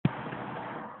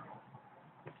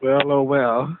Well, oh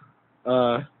well.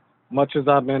 Much as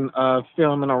I've been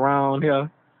filming around here,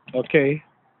 okay,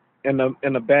 in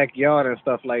the backyard and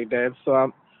stuff like that. So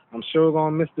I'm sure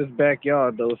gonna miss this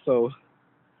backyard though. So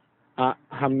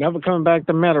I'm never coming back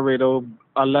to Metairie though,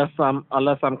 unless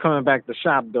I'm coming back to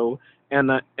shop though,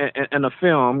 and a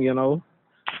film, you know.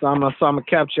 So I'm gonna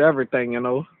capture everything, you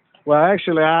know. Well,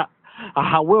 actually, I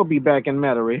will be back in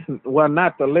Metairie. Well,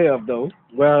 not to live though.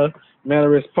 Well,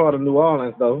 Metairie is part of New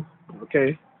Orleans though.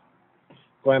 Okay,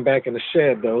 going back in the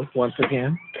shed though. Once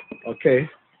again. Okay.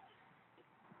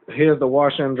 Here's the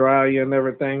washer and dryer and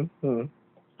everything.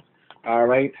 All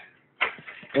right.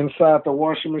 Inside the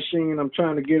washing machine, I'm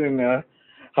trying to get in there.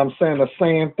 I'm saying the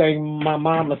same thing my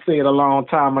mama said a long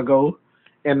time ago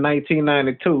in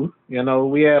 1992. You know,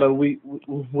 we had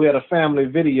a family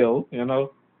video. You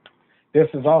know, this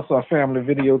is also a family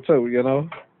video too. You know,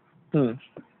 hmm.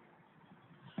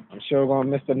 I'm sure gonna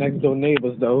miss the next door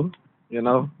neighbors though. You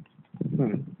know,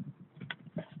 hmm.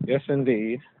 Yes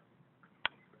indeed.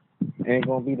 Ain't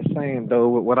gonna be the same though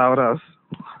without us.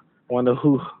 Wonder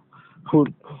who who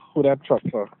that truck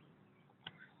for.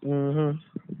 Mhm.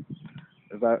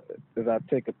 As I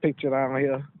take a picture down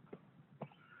here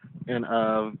and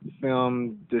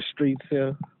film the streets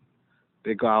here,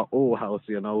 they got our old house,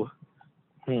 you know.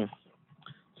 Hmm.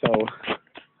 So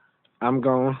I'm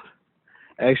going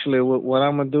actually what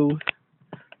I'm gonna do.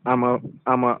 I'm a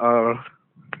I'm a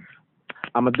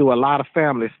I'm gonna do a lot of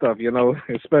family stuff, you know,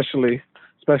 especially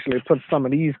put some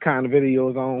of these kind of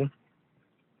videos on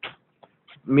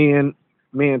me and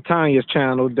me and Tanya's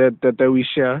channel that we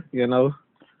share, you know.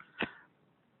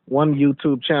 One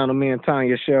YouTube channel me and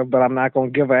Tanya share, but I'm not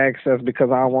gonna give her access because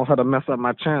I don't want her to mess up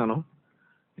my channel,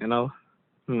 you know.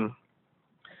 Hmm.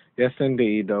 Yes,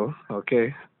 indeed, though.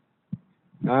 Okay.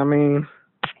 I mean,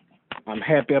 I'm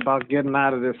happy about getting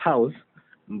out of this house,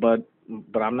 but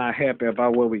I'm not happy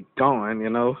about where we going, you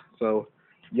know. So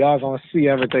y'all gonna see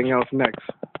everything else next.